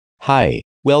Hi,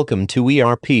 welcome to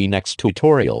ERPNext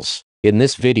tutorials. In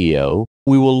this video,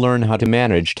 we will learn how to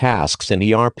manage tasks in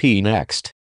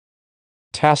ERPNext.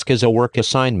 Task is a work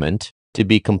assignment to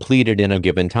be completed in a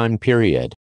given time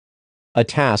period. A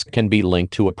task can be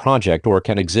linked to a project or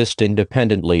can exist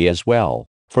independently as well.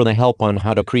 For the help on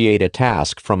how to create a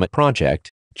task from a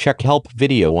project, check help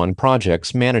video on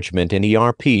projects management in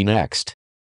ERPNext.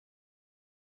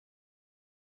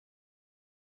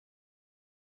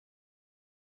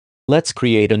 Let's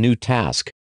create a new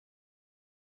task.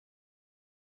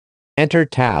 Enter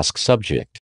task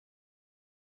subject.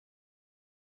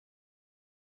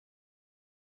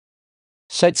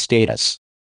 Set status.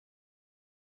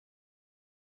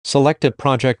 Select a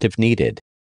project if needed.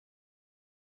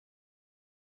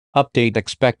 Update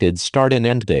expected start and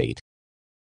end date.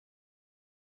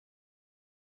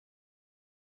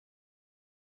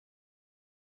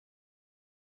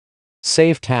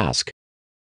 Save task.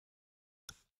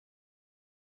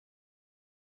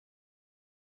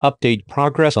 Update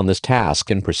progress on this task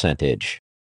in percentage.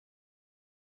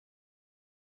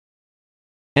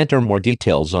 Enter more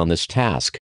details on this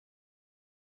task.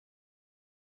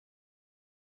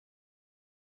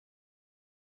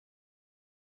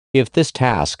 If this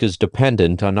task is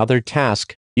dependent on other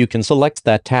task, you can select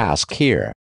that task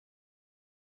here.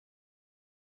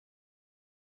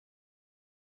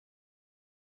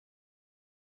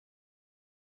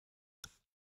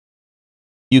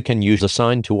 You can use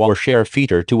Assign to or Share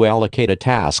feature to allocate a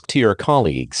task to your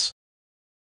colleagues.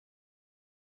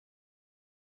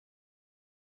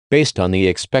 Based on the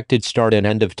expected start and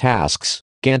end of tasks,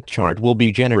 Gantt chart will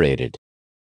be generated.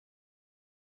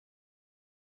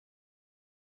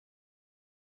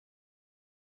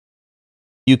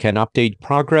 You can update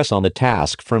progress on the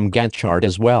task from Gantt chart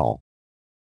as well.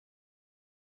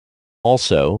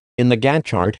 Also, in the Gantt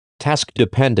chart, task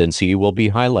dependency will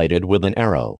be highlighted with an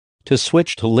arrow. To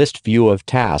switch to list view of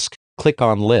task, click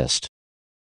on List.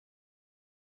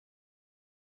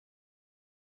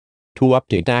 To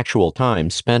update actual time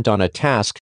spent on a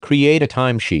task, create a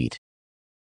timesheet.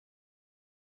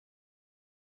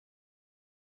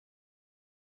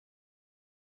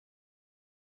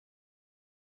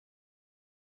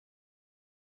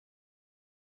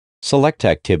 Select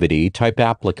activity type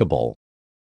applicable.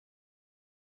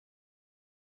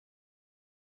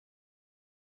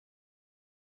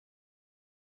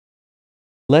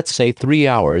 Let's say 3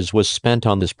 hours was spent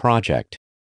on this project.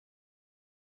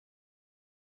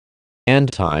 End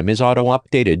time is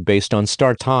auto-updated based on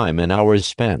start time and hours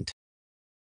spent.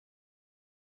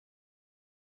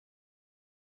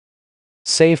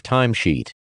 Save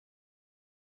timesheet.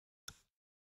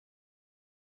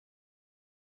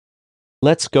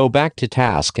 Let's go back to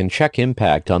task and check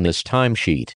impact on this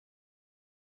timesheet.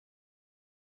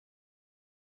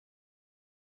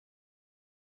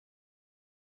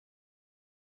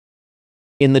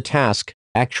 In the task,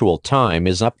 actual time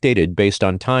is updated based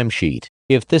on timesheet.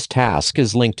 If this task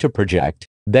is linked to project,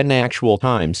 then actual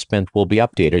time spent will be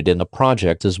updated in the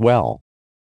project as well.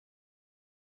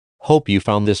 Hope you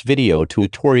found this video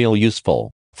tutorial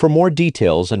useful. For more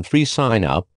details and free sign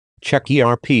up, check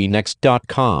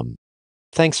ERPNext.com.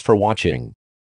 Thanks for watching.